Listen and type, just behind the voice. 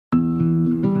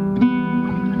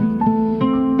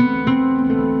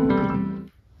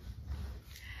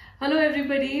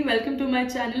everybody, welcome to my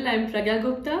channel. I'm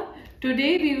Gupta.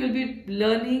 Today we will be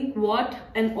learning what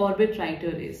an orbit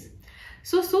writer is.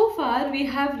 So far we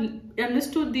have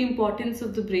understood the importance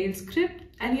of the Braille script,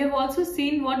 and you have also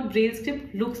seen what Braille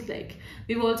script looks like.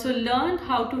 We've also learned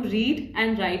how to read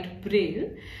and write Braille.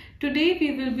 Today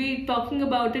we will be talking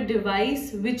about a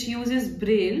device which uses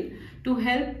Braille to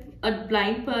help a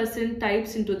blind person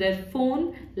types into their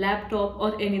phone, laptop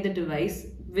or any other device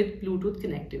with Bluetooth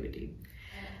connectivity.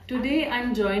 Today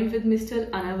I'm joined with Mr.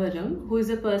 Annavaram, who is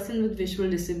a person with visual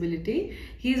disability.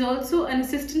 He is also an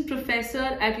assistant professor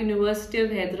at University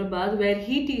of Hyderabad, where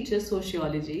he teaches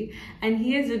sociology, and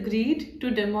he has agreed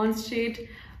to demonstrate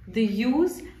the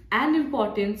use and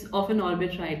importance of an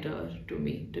orbit writer to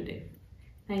me today.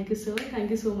 Thank you, sir. Thank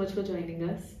you so much for joining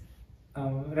us.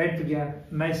 Right,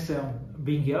 Pragya. Nice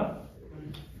being here.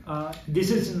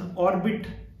 This is an orbit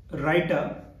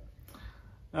writer.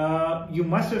 You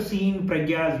must have seen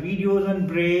Pragya's videos on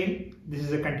Braille. This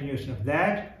is a continuation of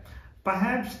that.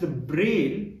 Perhaps the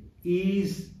Braille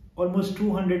is almost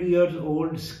 200 years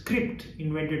old script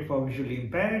invented for visually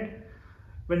impaired.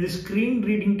 When the screen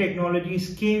reading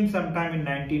technologies came sometime in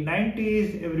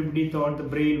 1990s, everybody thought the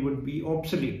Braille would be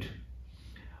obsolete.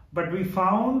 But we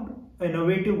found an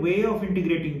innovative way of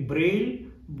integrating Braille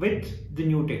with the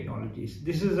new technologies.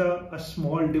 This is a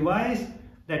small device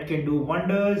that can do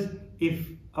wonders if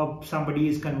somebody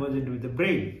is conversant with the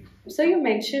Braille. So you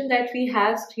mentioned that we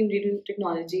have screen reading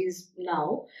technologies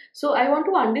now. So I want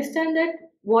to understand that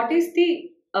what is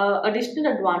the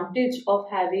additional advantage of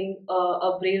having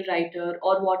a Braille writer,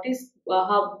 or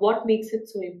what makes it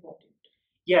so important?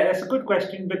 Yeah, that's a good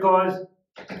question, because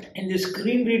in the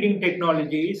screen reading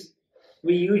technologies,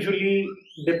 we usually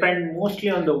depend mostly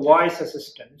on the voice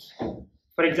assistants.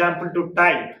 For example, to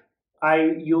type,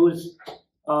 I use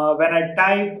when I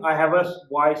type, I have a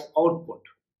voice output.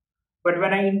 But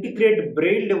when I integrate a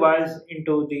Braille device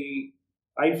into the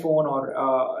iPhone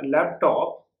or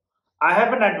laptop, I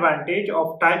have an advantage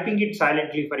of typing it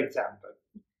silently, for example.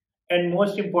 And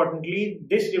most importantly,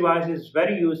 this device is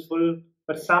very useful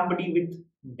for somebody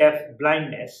with deaf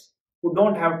blindness who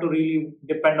don't have to really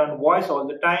depend on voice all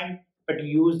the time, but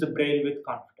use the Braille with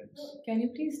confidence. Can you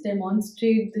please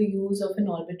demonstrate the use of an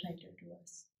orbit writer to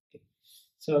us?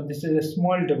 So this is a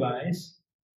small device.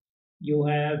 You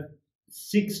have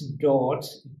 6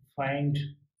 dots. Find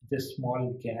the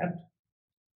small gap.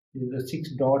 The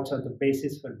 6 dots are the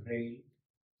basis for Braille.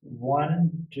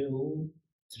 1, 2,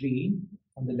 3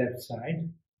 on the left side.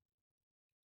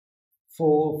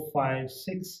 4, 5,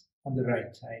 6 on the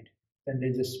right side. Then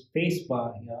there's a space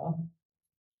bar here.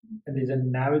 And there's a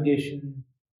navigation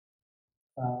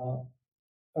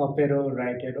up arrow,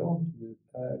 right arrow,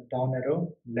 down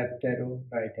arrow, left arrow,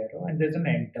 right arrow, and there's an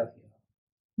enter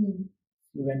here.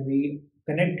 When we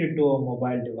connect it to a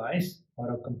mobile device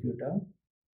or a computer,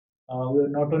 we will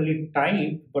not only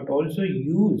type but also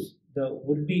use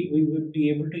we will be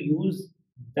able to use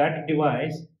that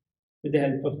device with the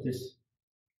help of this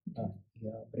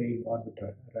Braille orbit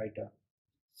writer.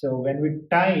 So when we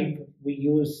type, we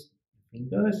use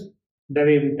fingers, the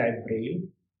way we type Braille,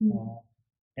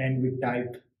 and we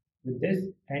type with this,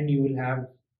 and you will have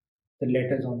the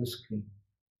letters on the screen.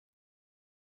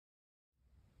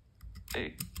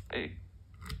 A B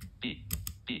B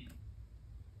C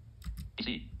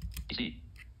C D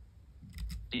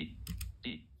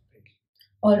D.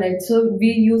 Alright, so we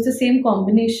use the same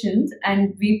combinations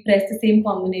and we press the same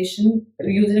combination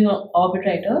using an orbit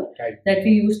writer that we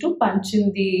use to punch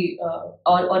in the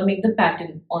or make the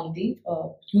pattern on the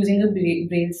using a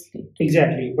Braille slate.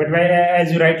 Exactly, but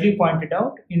as you rightly pointed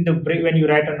out, in the when you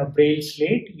write on a Braille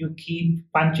slate, you keep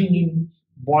punching in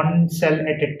one cell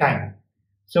at a time.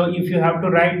 So if you have to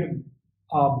write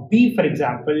B, for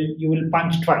example, you will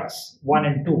punch twice, 1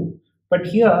 and 2. But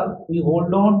here we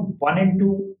hold on 1 and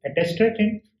 2 at a stretch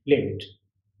and leave it.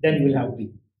 Then you will have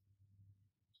B.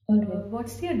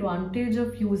 What's the advantage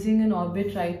of using an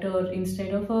orbit writer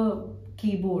instead of a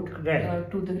keyboard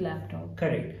to the laptop?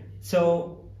 Correct.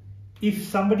 So if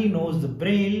somebody knows the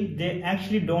Braille, they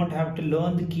actually don't have to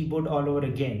learn the keyboard all over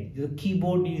again. The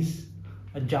keyboard is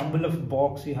a jumble of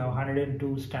box. You have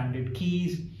 102 standard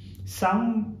keys.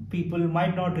 Some people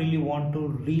might not really want to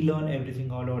relearn everything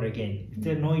all over again if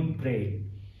they know it Braille.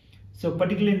 So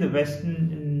particularly in the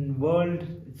Western world,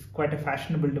 it's quite a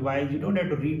fashionable device. You don't have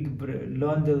to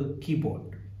learn the keyboard.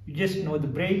 You just know the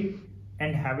Braille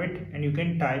and have it, and you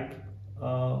can type,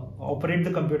 operate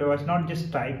the computer. It's not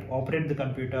just type, operate the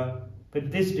computer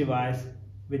with this device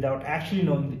without actually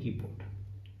knowing the keyboard.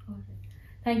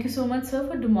 Thank you so much, sir,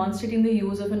 for demonstrating the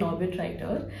use of an orbit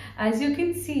writer. As you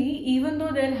can see, even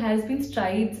though there has been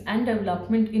strides and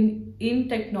development in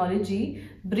technology,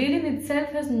 Braille in itself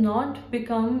has not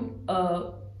become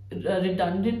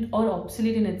redundant or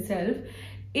obsolete in itself.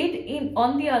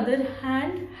 On the other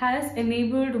hand, has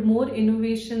enabled more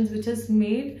innovations, which has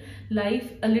made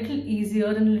life a little easier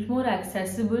and a little more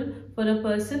accessible for a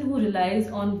person who relies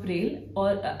on Braille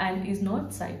and is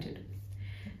not sighted.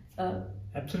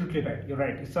 Absolutely right. You're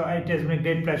right. So it has been a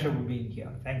great pleasure being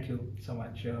here. Thank you so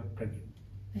much, Pragya.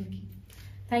 Thank you.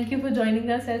 Thank you for joining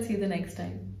us. I'll see you the next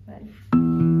time. Bye.